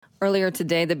Earlier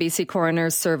today, the BC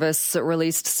Coroner's Service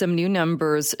released some new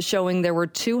numbers showing there were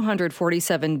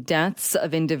 247 deaths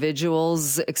of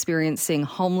individuals experiencing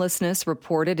homelessness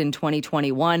reported in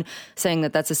 2021, saying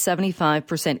that that's a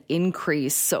 75%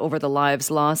 increase over the lives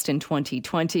lost in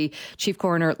 2020. Chief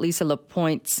Coroner Lisa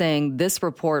Lapointe saying this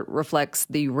report reflects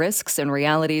the risks and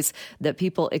realities that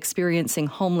people experiencing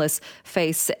homeless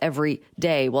face every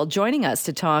day. Well, joining us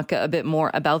to talk a bit more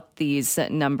about these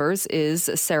numbers is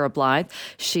Sarah Blyth.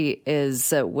 She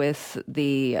is with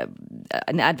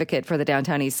an advocate for the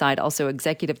Downtown East Side, also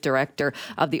Executive Director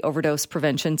of the Overdose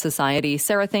Prevention Society.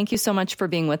 Sarah, thank you so much for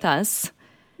being with us.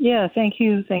 Yeah, thank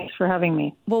you. Thanks for having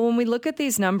me. Well, when we look at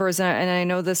these numbers, and I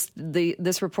know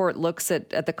this report looks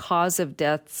at the cause of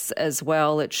deaths as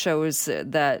well, it shows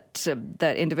that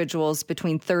individuals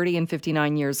between 30 and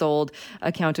 59 years old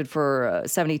accounted for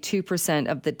 72%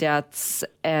 of the deaths,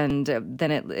 and then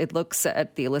it looks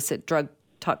at the illicit drug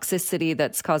toxicity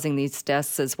that's causing these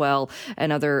deaths as well,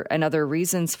 and other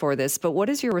reasons for this. But what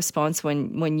is your response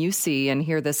when you see and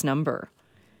hear this number?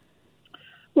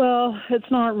 Well,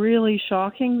 it's not really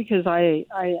shocking because I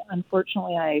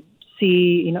unfortunately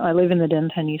see, I live in the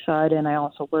Downtown East Side and I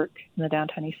also work in the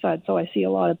Downtown East Side, so I see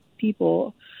a lot of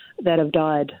people that have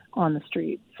died on the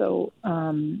street. So,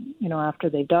 after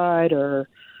they've died or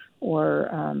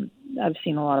I've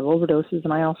seen a lot of overdoses,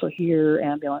 and I also hear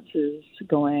ambulances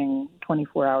going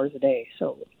 24 hours a day.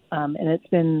 So, and it's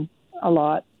been a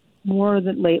lot more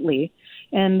than lately.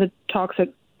 And the toxic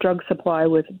drug supply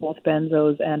with both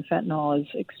benzos and fentanyl is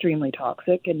extremely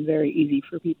toxic and very easy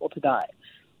for people to die.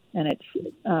 And it's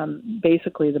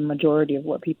basically the majority of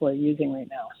what people are using right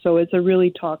now. So it's a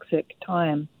really toxic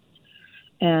time.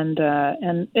 And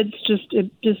it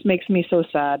just makes me so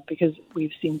sad because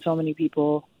we've seen so many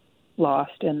people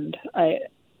lost, and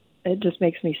it just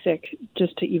makes me sick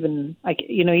just to even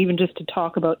just to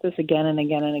talk about this again and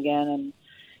again and again, and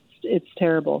it's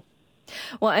terrible.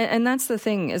 Well, and that's the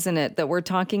thing, isn't it, that we're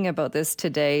talking about this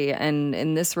today. And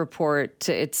in this report,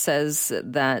 it says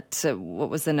that, what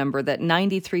was the number, that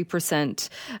 93%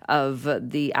 of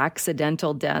the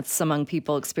accidental deaths among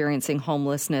people experiencing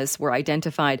homelessness were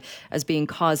identified as being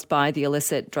caused by the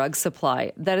illicit drug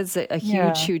supply. That is a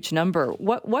huge number.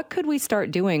 What could we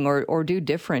start doing or do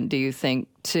different, do you think,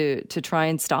 to try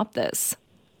and stop this?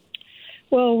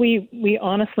 Well, we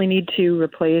honestly need to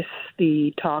replace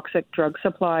the toxic drug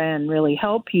supply and really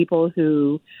help people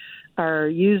who are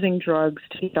using drugs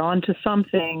to get onto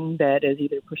something that is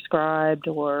either prescribed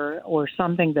or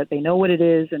something that they know what it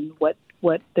is and what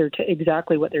they're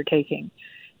exactly what they're taking,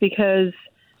 because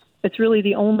it's really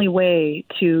the only way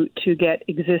to get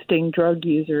existing drug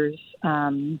users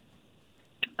that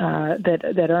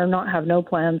have no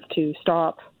plans to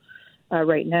stop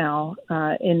right now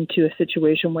into a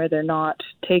situation where they're not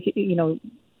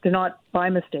they're not by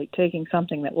mistake taking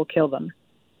something that will kill them.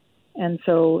 And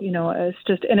so,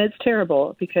 it's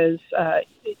terrible because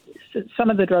some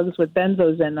of the drugs with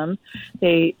benzos in them,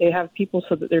 they have people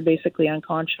so that they're basically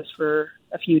unconscious for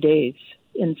a few days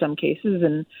in some cases,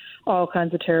 and all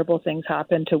kinds of terrible things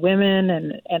happen to women,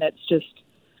 and it's just,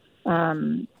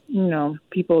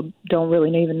 people don't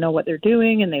really even know what they're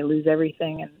doing, and they lose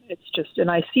everything. And it's just,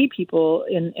 and I see people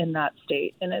in that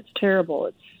state, and it's terrible.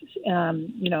 It's,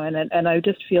 and I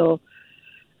just feel,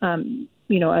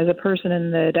 as a person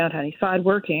in the Downtown East Side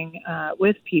working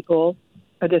with people,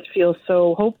 I just feel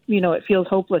it feels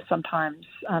hopeless sometimes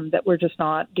that we're just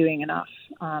not doing enough,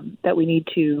 that we need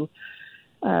to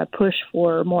push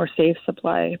for more safe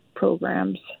supply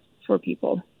programs for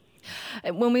people.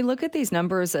 When we look at these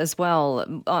numbers as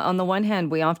well, on the one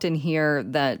hand, we often hear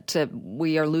that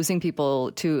we are losing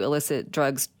people to illicit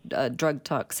drugs, drug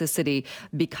toxicity,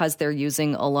 because they're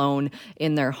using alone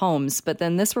in their homes. But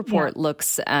then this report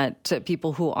looks at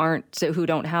people who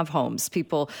don't have homes,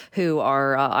 people who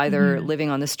are either living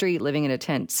on the street, living in a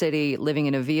tent city, living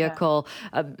in a vehicle.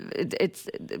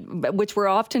 Which we're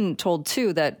often told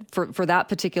too that for that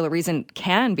particular reason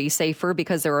can be safer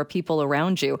because there are people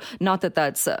around you. Not that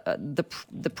that's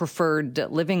the preferred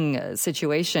living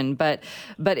situation, but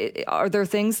are there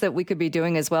things that we could be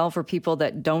doing as well for people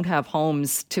that don't have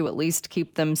homes to at least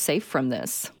keep them safe from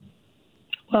this?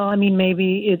 Well, I mean,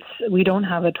 maybe we don't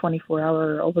have a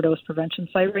 24-hour overdose prevention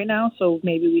site right now, so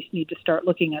maybe we need to start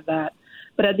looking at that.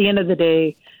 But at the end of the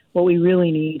day, what we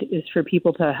really need is for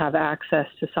people to have access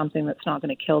to something that's not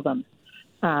going to kill them.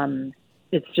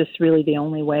 It's just really the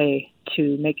only way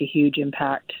to make a huge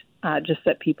impact. Just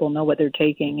that people know what they're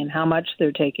taking and how much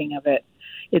they're taking of it.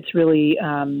 It's really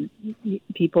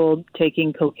people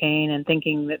taking cocaine and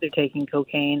thinking that they're taking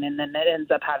cocaine, and then it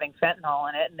ends up having fentanyl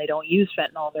in it, and they don't use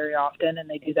fentanyl very often, and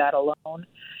they do that alone.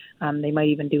 They might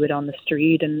even do it on the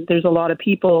street. And there's a lot of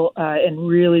people in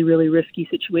really, really risky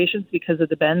situations because of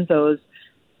the benzos.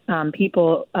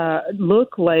 People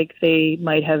look like they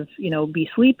might have, be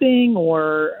sleeping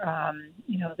or,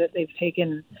 that they've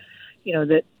taken,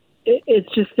 that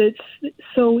it's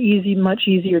so easy, much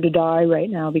easier to die right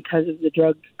now because of the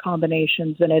drug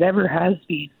combinations than it ever has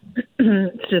been.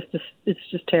 It's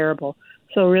just terrible.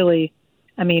 So really,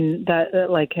 I mean,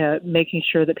 making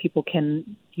sure that people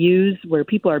can use where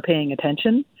people are paying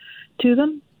attention to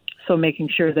them. So making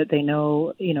sure that they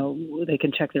know, they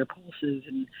can check their pulses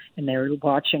and they're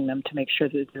watching them to make sure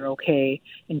that they're okay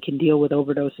and can deal with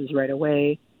overdoses right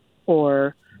away,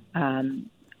 or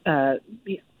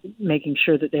making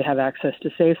sure that they have access to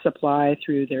safe supply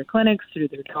through their clinics, through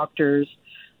their doctors,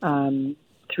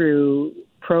 through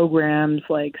programs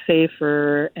like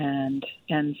SAFER and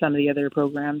some of the other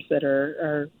programs that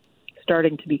are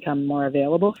starting to become more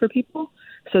available for people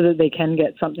so that they can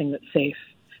get something that's safe,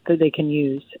 that they can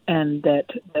use, and that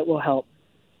will help.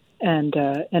 And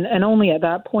only at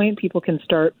that point people can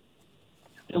start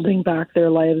building back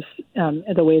their lives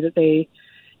the way that they,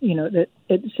 that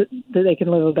they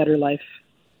can live a better life.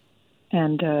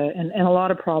 And a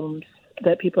lot of problems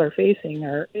that people are facing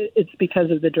it's because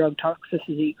of the drug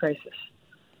toxicity crisis.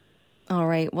 All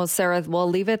right. Well, Sarah, we'll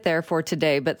leave it there for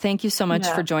today, but thank you so much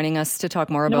for joining us to talk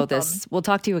more about this. We'll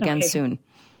talk to you again soon.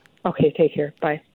 Okay. Take care. Bye.